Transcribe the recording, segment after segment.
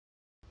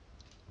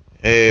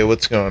Hey,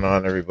 what's going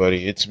on,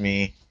 everybody? It's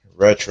me,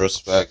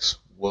 RetroSpecs.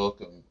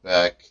 Welcome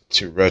back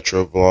to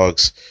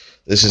RetroVlogs.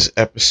 This is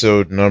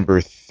episode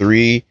number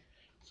 3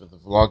 for the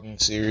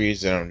vlogging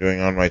series that I'm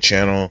doing on my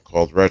channel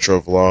called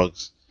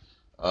RetroVlogs.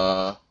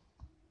 Uh,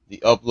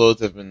 the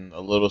uploads have been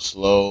a little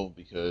slow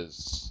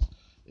because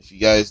if you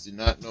guys do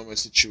not know my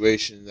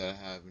situation that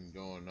I have been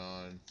going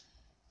on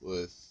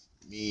with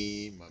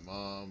me, my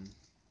mom,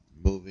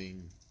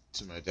 moving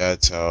to my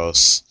dad's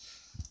house,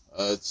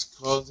 it's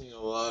causing a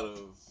lot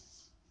of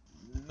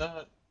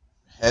not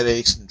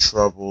headaches and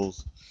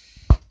troubles.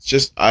 It's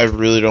just I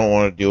really don't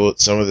want to deal with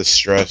some of the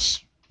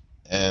stress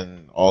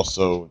and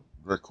also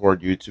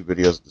record YouTube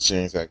videos at the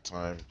same exact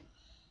time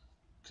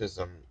because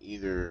I'm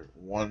either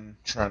one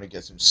trying to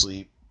get some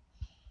sleep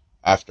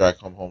after I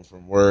come home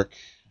from work,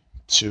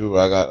 two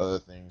I got other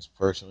things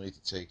personally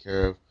to take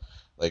care of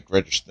like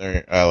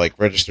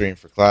registering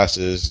for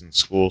classes and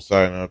school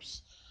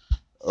signups,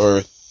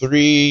 or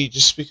three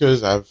just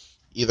because I've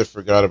either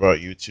forgot about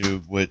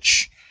YouTube,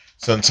 which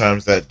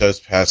sometimes that does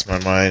pass my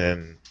mind,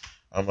 and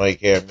I'm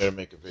like, hey, I'm gonna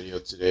make a video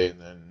today, and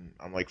then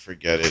I'm like,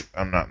 forget it,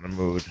 I'm not in the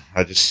mood.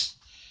 I just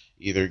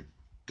either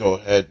go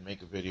ahead and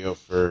make a video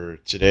for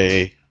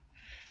today,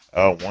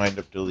 wind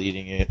up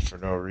deleting it for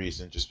no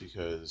reason, just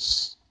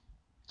because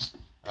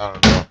I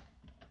don't know.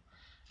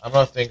 I'm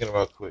not thinking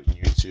about quitting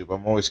YouTube.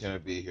 I'm always gonna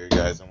be here,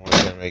 guys. I'm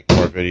always gonna make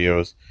more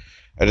videos.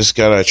 I just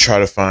gotta try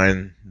to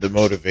find the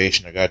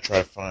motivation. I gotta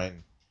try to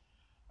find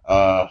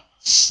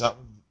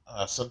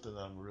something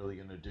that I'm really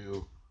gonna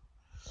do.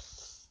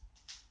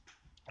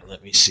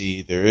 Let me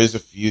see. There is a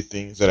few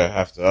things that I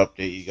have to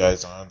update you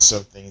guys on.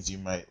 Some things you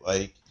might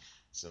like,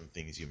 some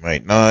things you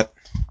might not.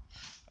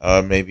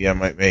 Maybe I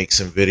might make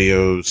some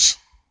videos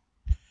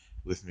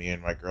with me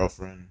and my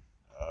girlfriend.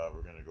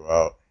 We're gonna go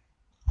out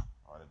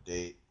on a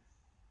date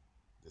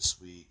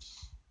this week.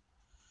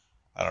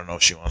 I don't know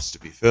if she wants to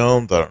be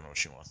filmed. I don't know if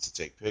she wants to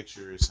take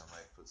pictures. I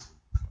might put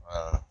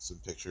some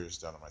pictures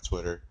down on my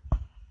Twitter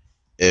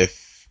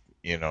if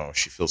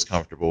she feels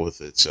comfortable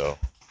with it. So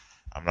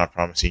I'm not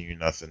promising you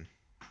nothing.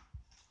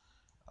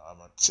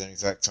 At the same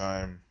exact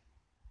time,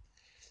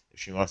 if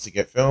she wants to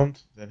get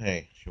filmed, then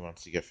hey, she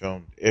wants to get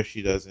filmed. If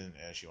she doesn't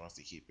and she wants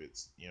to keep it,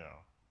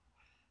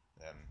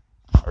 then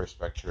I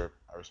respect her.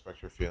 I respect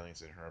her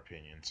feelings and her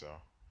opinion. So,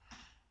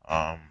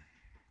 um,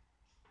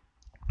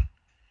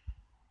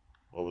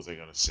 what was I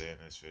gonna say in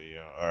this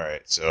video? All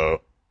right,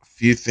 so a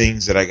few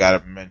things that I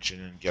gotta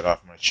mention and get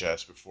off my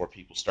chest before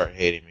people start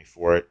hating me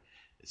for it.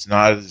 It's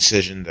not a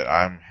decision that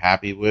I'm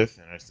happy with,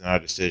 and it's not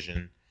a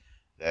decision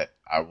that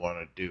I want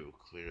to do.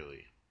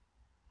 Clearly,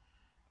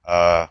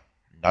 Uh,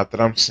 not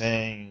that I'm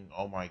saying,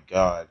 oh my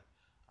God,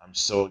 I'm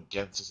so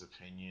against his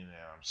opinion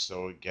and I'm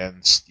so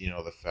against,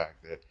 the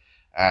fact that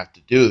I have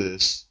to do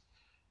this.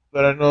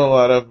 But I know a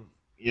lot of,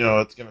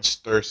 it's gonna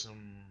stir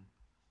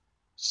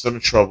some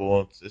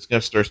trouble. It's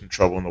gonna stir some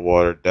trouble in the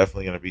water.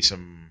 Definitely gonna be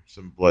some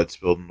blood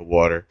spilled in the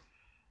water.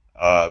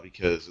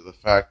 Because of the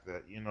fact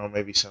that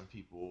maybe some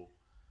people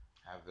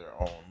have their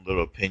own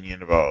little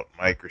opinion about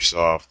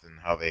Microsoft and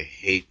how they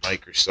hate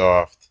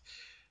Microsoft.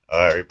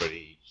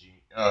 Everybody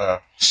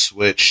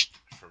switched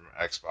from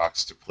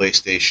Xbox to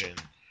PlayStation,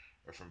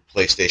 or from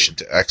PlayStation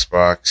to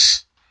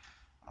Xbox.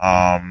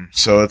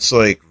 So it's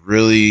like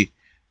really,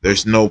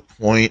 there's no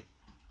point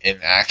in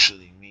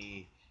actually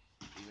me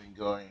even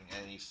going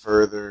any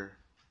further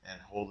and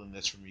holding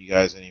this from you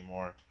guys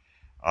anymore.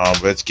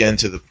 But it's getting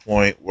to the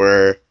point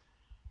where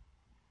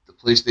the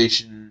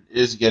PlayStation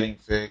is getting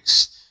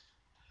fixed.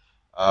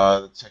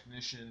 The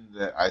technician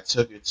that I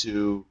took it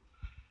to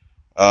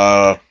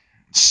uh,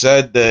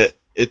 said that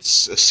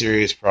it's a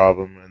serious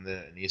problem and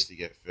that it needs to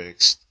get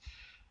fixed.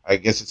 I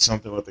guess it's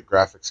something with the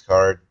graphics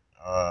card.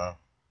 Uh,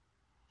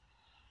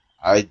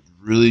 I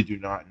really do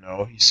not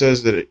know. He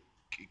says that it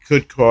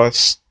could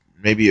cost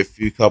maybe a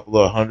few couple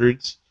of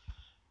hundreds.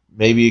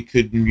 Maybe it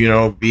could,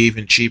 be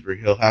even cheaper.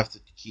 He'll have to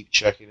keep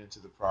checking into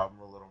the problem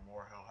a little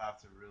more. He'll have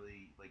to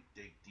really like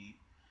dig deep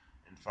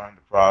and find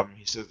the problem.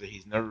 He says that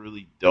he's never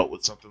really dealt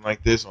with something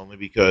like this, only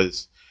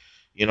because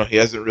he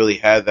hasn't really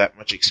had that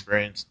much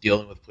experience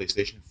dealing with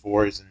PlayStation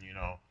 4s and,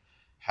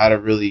 how to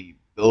really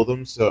build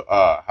them. So,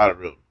 how to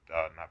really,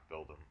 not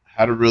build them,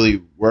 how to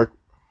really work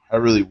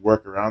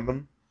around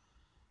them.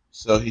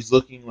 So he's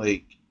looking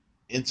like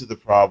into the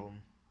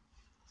problem.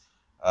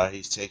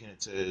 He's taking it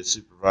to his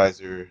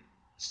supervisor,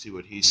 see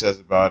what he says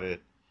about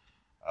it.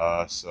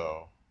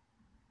 So,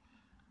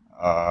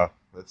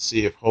 let's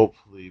see if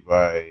hopefully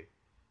by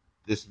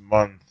this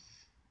month,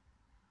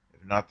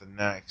 if not the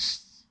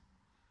next,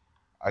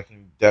 I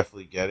can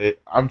definitely get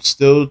it. I'm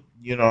still,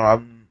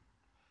 I'm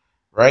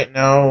right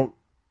now.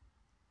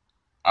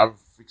 I've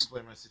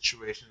explained my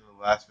situation in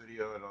the last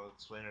video, and I'll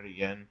explain it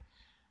again.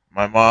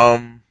 My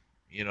mom,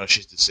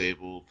 she's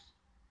disabled.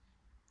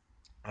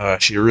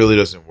 She really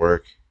doesn't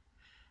work,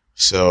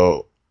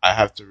 so I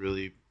have to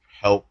really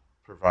help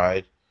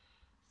provide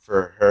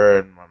for her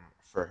and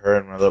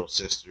my little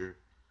sister.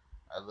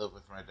 I live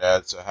with my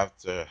dad, so I have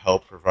to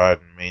help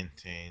provide and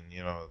maintain,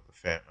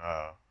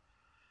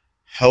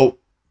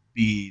 help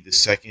be the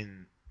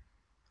second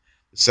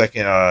the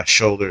second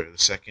shoulder, the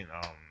second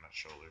not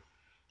shoulder,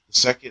 the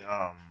second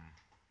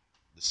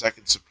the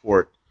second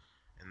support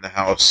in the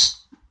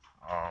house.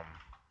 Um,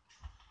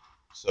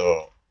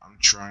 so I'm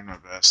trying my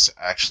best to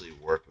actually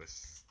work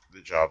with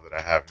the job that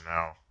I have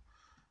now.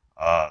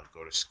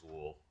 Go to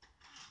school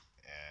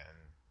and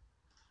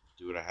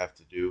do what I have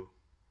to do.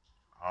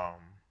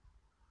 Um,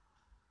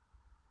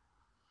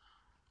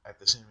 at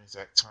the same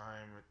exact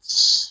time,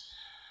 it's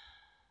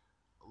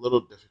a little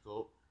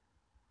difficult.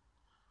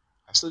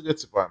 I still get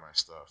to buy my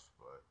stuff,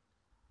 but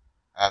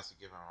I have to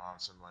give my mom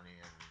some money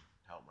and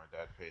help my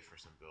dad pay for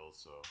some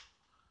bills.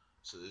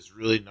 So there's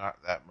really not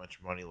that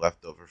much money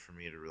left over for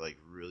me to like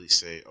really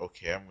say,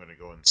 okay, I'm gonna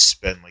go and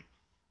spend like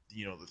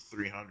the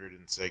 300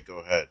 and say, go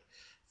ahead,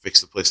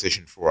 fix the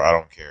PlayStation 4. I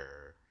don't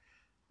care.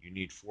 You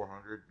need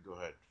 400, go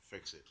ahead,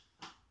 fix it,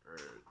 or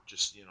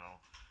just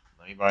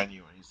let me buy a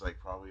new one. He's like,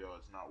 probably, oh,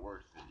 it's not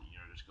worth it.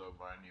 Just go and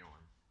buy a new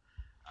one.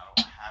 I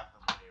don't have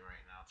the money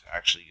right now to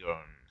actually go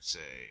and say,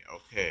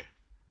 okay,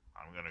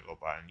 I'm gonna go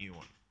buy a new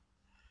one.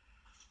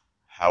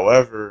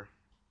 However,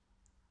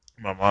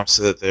 my mom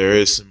said that there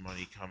is some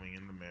money coming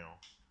in the mail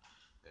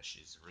that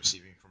she's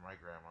receiving from my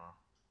grandma.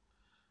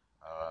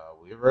 Uh,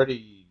 we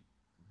already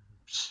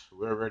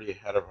we're already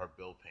ahead of our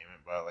bill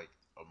payment by like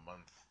a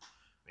month,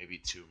 maybe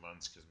 2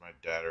 months, because my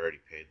dad already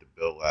paid the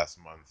bill last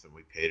month and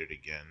we paid it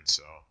again.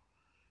 So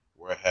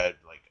we're ahead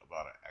like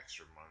about an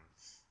extra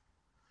month.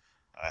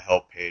 I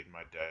helped paid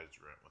my dad's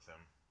rent with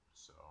him.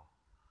 So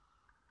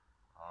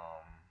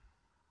um,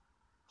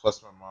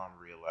 plus my mom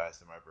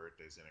realized that my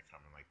birthday's gonna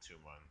come in like 2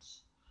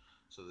 months.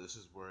 So this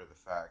is where the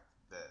fact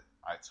that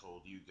I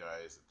told you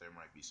guys that there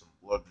might be some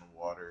blood in the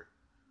water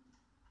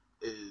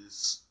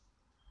is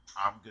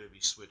I'm gonna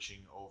be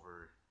switching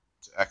over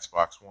to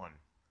Xbox One.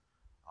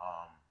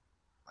 Um,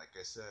 like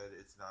I said,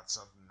 it's not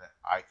something that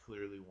I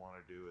clearly want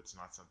to do. It's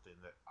not something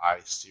that I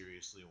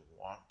seriously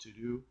want to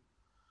do.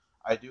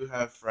 I do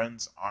have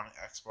friends on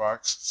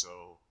Xbox,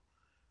 so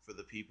for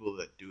the people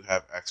that do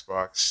have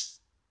Xbox,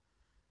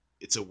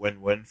 it's a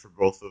win-win for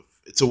both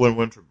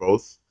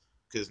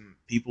because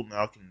people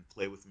now can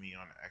play with me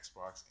on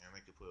Xbox and they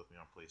can play with me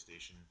on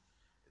PlayStation.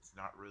 It's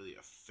not really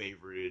a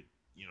favorite,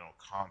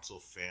 console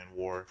fan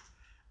war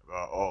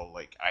about, oh,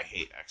 like I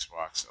hate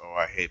Xbox, oh,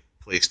 I hate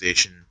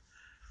PlayStation.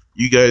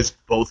 You guys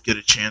both get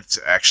a chance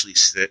to actually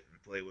sit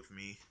and play with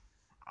me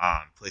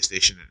on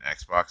PlayStation and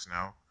Xbox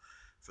now.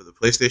 For the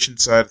PlayStation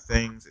side of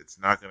things, it's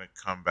not going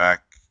to come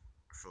back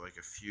for like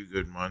a few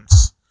good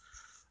months.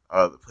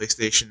 The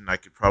PlayStation, I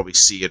could probably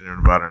see it in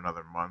about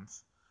another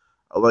month.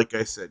 Like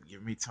I said,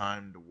 give me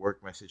time to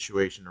work my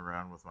situation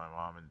around with my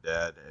mom and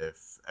dad.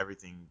 If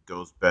everything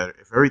goes better,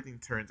 if everything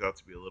turns out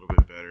to be a little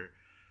bit better,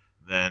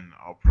 then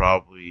I'll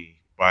probably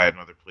buy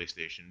another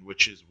PlayStation,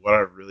 which is what I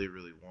really,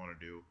 really want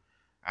to do.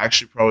 I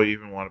actually probably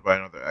even want to buy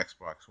another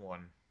Xbox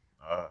One.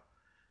 Uh,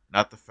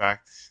 Not the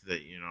fact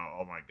that,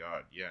 oh my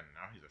god, yeah,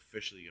 now he's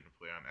officially going to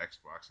play on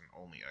Xbox and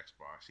only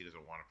Xbox. He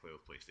doesn't want to play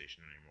with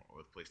PlayStation anymore,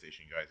 with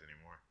PlayStation guys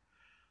anymore.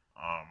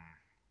 Um,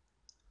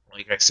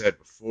 like I said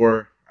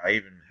before, I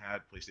even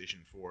had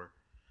PlayStation 4.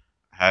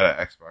 I had an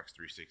Xbox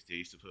 360. I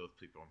used to play with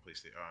people on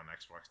PlayStation on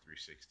Xbox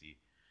 360.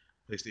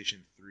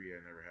 PlayStation 3, I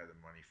never had the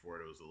money for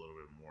it. It was a little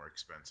bit more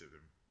expensive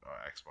than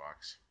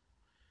Xbox.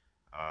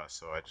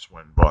 So I just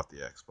went and bought the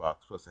Xbox.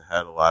 Plus, it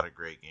had a lot of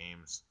great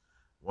games.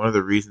 One of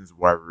the reasons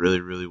why I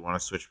really, really want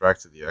to switch back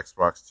to the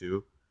Xbox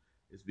too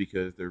is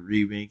because they're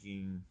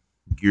remaking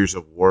Gears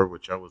of War,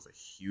 which I was a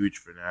huge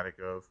fanatic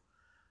of.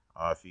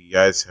 If you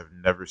guys have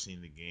never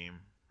seen the game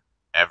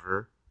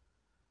ever,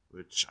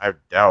 which I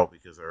doubt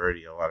because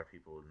already a lot of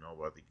people know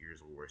about the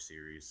Gears of War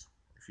series.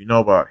 If you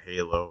know about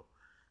Halo,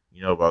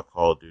 you know about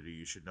Call of Duty,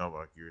 you should know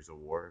about Gears of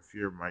War. If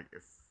you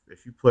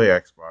play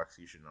Xbox,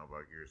 you should know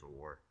about Gears of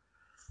War.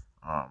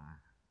 Um,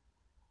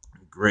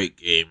 Great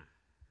game,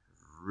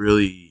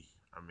 really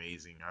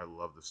amazing. I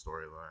love the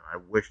storyline. I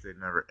wish they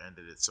never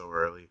ended it so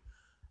early.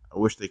 I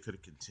wish they could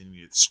have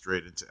continued it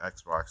straight into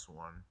Xbox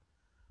One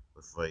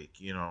with a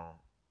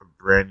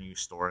brand new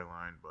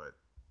storyline, but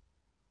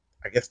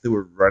I guess they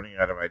were running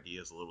out of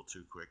ideas a little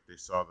too quick. They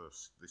saw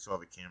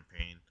the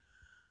campaign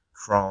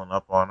crawling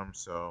up on them,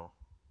 so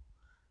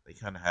they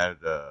kind of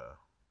had to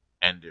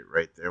end it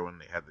right there when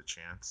they had the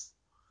chance.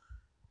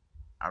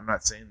 I'm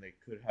not saying they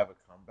could have a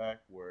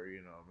comeback where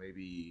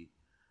maybe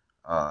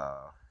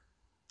uh,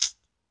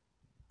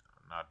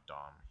 not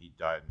Dom. He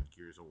died in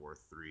Gears of War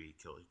 3. He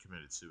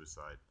committed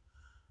suicide.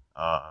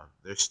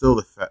 There's still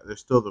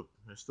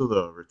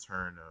the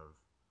return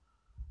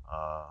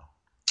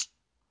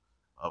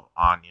of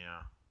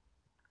Anya.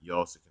 You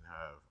also can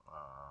have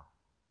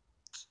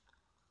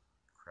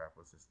crap.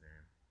 What's his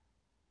name?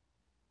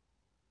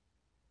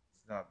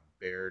 It's not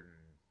Baird and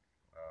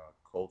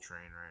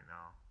Coltrane right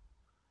now.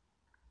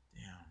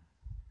 Damn.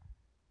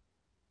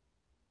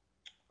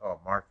 Oh,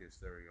 Marcus.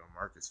 There we go.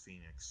 Marcus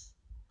Phoenix.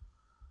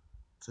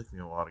 Took me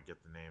a while to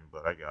get the name,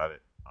 but I got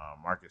it.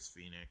 Marcus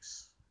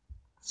Phoenix.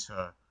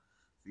 So,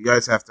 if you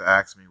guys have to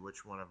ask me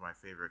which one of my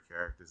favorite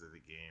characters of the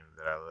game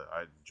that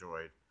I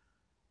enjoyed,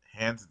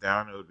 hands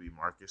down it would be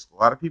Marcus. A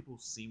lot of people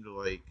seem to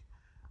like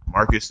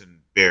Marcus and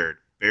Baird.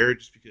 Baird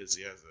just because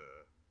he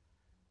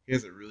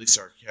has a really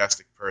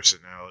sarcastic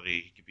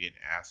personality. He could be an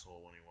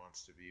asshole when he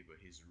wants to be, but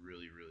he's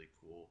really really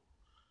cool.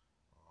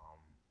 Um,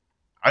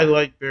 I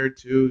like Baird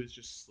too. He's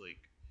just like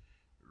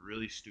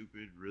really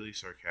stupid, really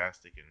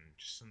sarcastic, and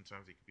just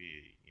sometimes he could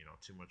be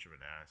too much of an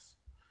ass.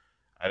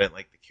 I didn't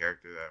like the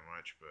character that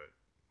much, but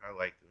I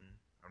liked him.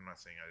 I'm not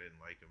saying I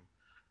didn't like him.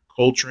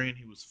 Coltrane,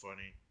 he was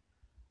funny.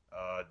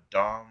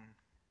 Dom,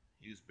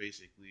 he was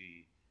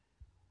basically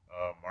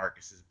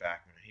Marcus's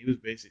backman. He was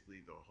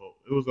basically the whole.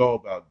 It was all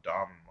about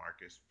Dom and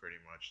Marcus, pretty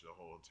much the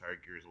whole entire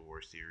Gears of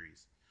War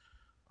series.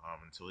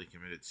 Until he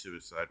committed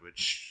suicide,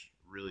 which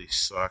really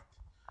sucked.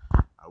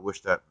 I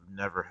wish that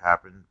never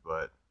happened,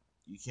 but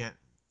you can't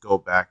go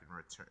back and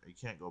return. You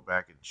can't go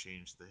back and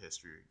change the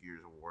history of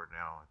Gears of War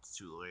now. It's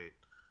too late.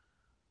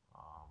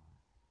 Um,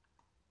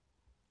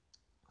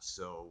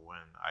 so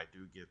when I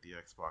do get the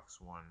Xbox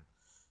One,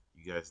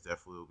 you guys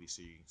definitely will be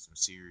seeing some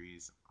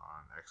series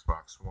on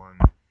Xbox One,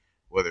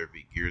 whether it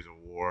be Gears of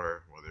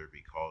War, whether it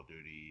be Call of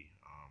Duty,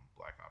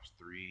 Black Ops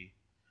 3.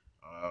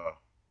 Uh,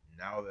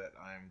 Now that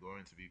I'm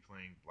going to be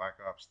playing Black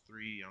Ops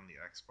 3 on the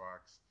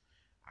Xbox,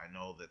 I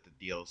know that the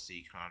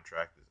DLC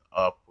contract is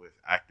up with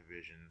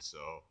Activision,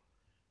 so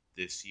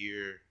this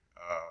year,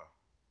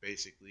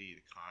 basically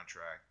the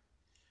contract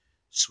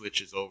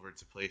switches over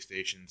to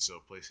PlayStation,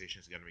 so PlayStation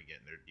is going to be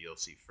getting their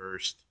DLC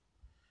first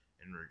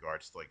in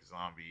regards to like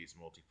zombies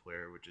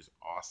multiplayer, which is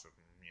awesome.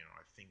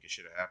 I think it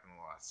should have happened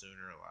a lot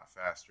sooner, a lot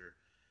faster.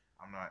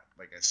 I'm not,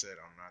 like I said,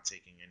 I'm not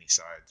taking any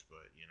sides,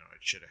 but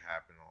it should have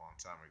happened a long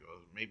time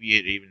ago. Maybe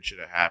it even should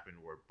have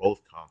happened where both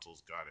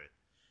consoles got it.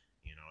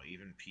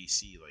 Even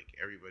PC, like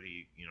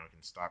everybody,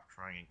 can stop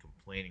crying and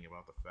complaining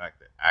about the fact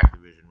that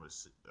Activision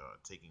was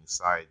taking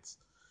sides,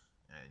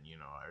 and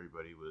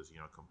everybody was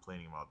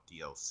complaining about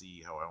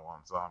DLC, how I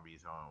want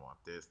zombies, how I want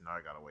this. Now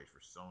I gotta wait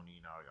for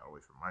Sony. Now I gotta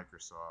wait for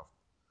Microsoft.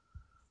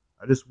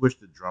 I just wish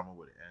the drama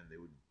would end.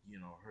 They would,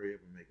 hurry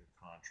up and make a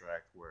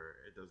contract where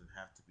it doesn't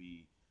have to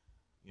be,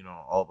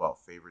 all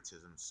about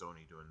favoritism.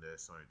 Sony doing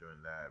this, Sony doing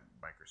that,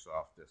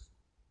 Microsoft this.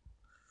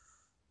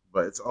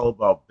 But it's all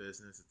about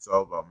business. It's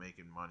all about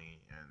making money.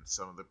 And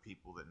some of the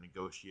people that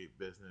negotiate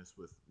business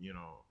with,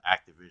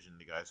 Activision,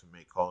 the guys who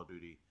make Call of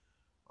Duty,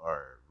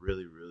 are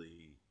really,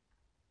 really,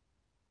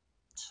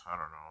 I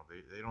don't know.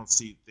 They don't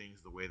see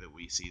things the way that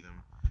we see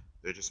them.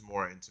 They're just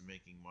more into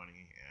making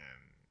money, and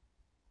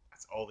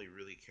that's all they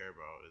really care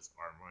about is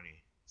our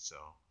money. So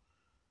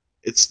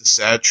it's the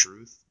sad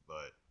truth,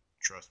 but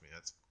trust me,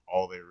 that's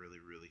all they really,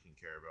 really can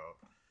care about.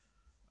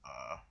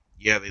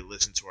 Yeah, they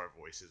listen to our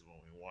voices when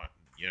we want,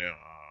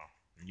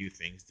 new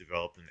things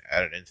developed and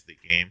added into the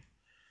game.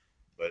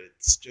 But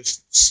it's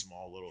just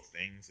small little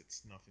things.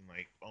 It's nothing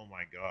like, oh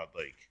my god,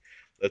 like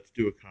let's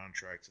do a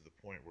contract to the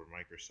point where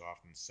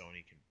Microsoft and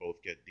Sony can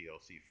both get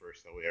DLC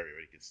first. That way,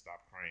 everybody can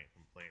stop crying and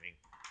complaining.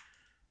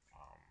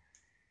 Um,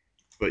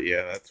 but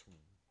yeah,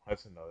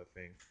 that's another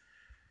thing.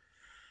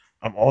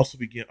 I'm also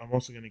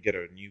gonna get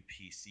a new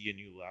PC, a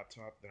new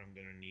laptop that I'm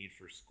gonna need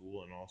for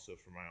school and also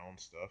for my own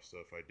stuff. So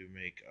if I do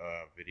make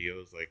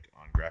videos like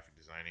on graphic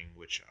designing,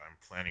 which I'm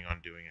planning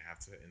on doing, I have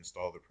to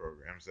install the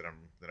programs that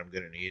I'm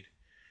gonna need.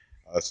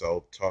 So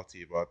I'll talk to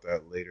you about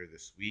that later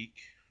this week.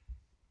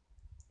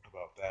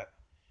 About that.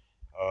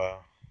 Uh,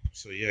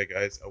 so yeah,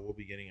 guys, I will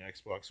be getting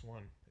Xbox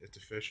One. It's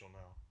official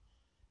now.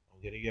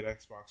 I'm gonna get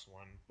Xbox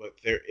One, but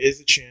there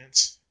is a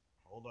chance.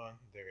 Hold on,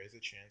 there is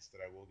a chance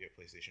that I will get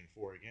PlayStation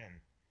 4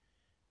 again.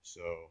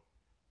 So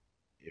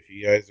if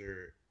you guys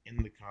are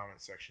in the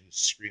comment section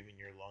screaming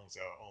your lungs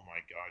out, "Oh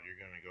my God, you're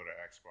gonna go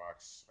to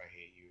Xbox! I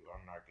hate you.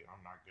 I'm not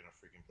gonna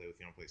freaking play with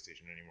you on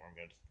PlayStation anymore. I'm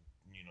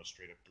gonna,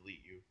 straight up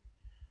delete you."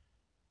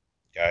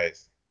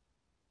 Guys,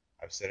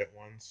 I've said it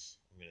once.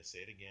 I'm gonna say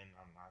it again.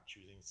 I'm not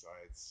choosing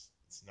sides.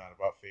 It's not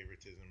about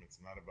favoritism. It's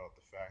not about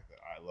the fact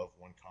that I love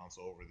one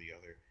console over the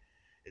other.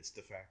 It's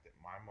the fact that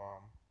my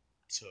mom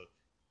took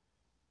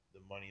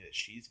the money that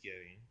she's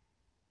getting,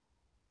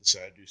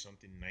 decided to do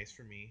something nice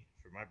for me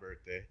for my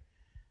birthday,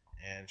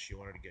 and she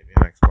wanted to get me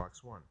an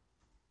Xbox One.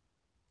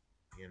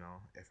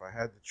 If I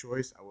had the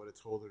choice, I would have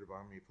told her to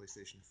buy me a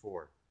PlayStation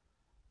 4.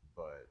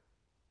 But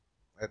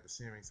at the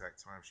same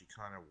exact time, she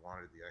kind of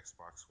wanted the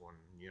Xbox One.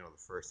 The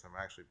first time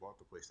I actually bought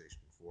the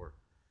PlayStation 4,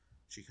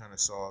 she kind of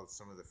saw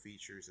some of the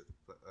features that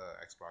the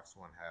Xbox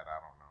One had.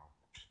 I don't know.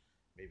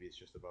 Maybe it's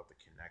just about the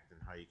Kinect and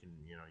how you can,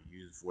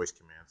 use voice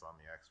commands on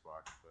the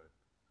Xbox. But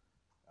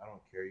I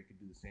don't care. You could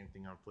do the same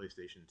thing on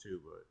PlayStation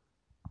 2, but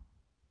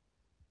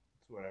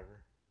it's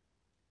whatever.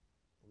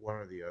 One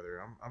or the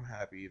other. I'm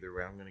happy either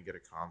way. I'm gonna get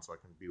a console.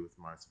 I can be with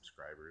my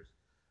subscribers,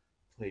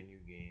 play new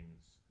games.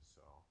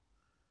 So,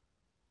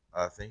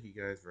 thank you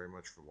guys very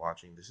much for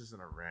watching. This isn't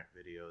a rant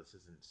video. This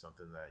isn't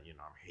something that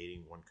I'm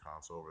hating one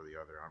console over the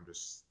other. I'm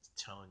just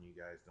telling you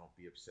guys, don't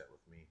be upset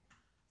with me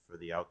for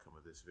the outcome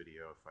of this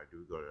video. If I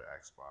do go to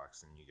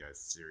Xbox and you guys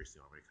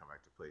seriously want me to come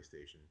back to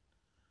PlayStation,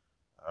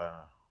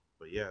 uh,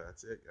 but yeah,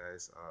 that's it,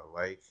 guys.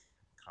 Like,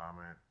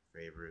 comment,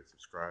 favorite,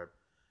 subscribe.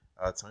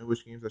 Tell me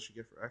which games I should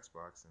get for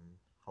Xbox, and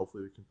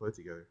hopefully we can play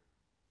together.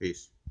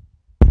 Peace.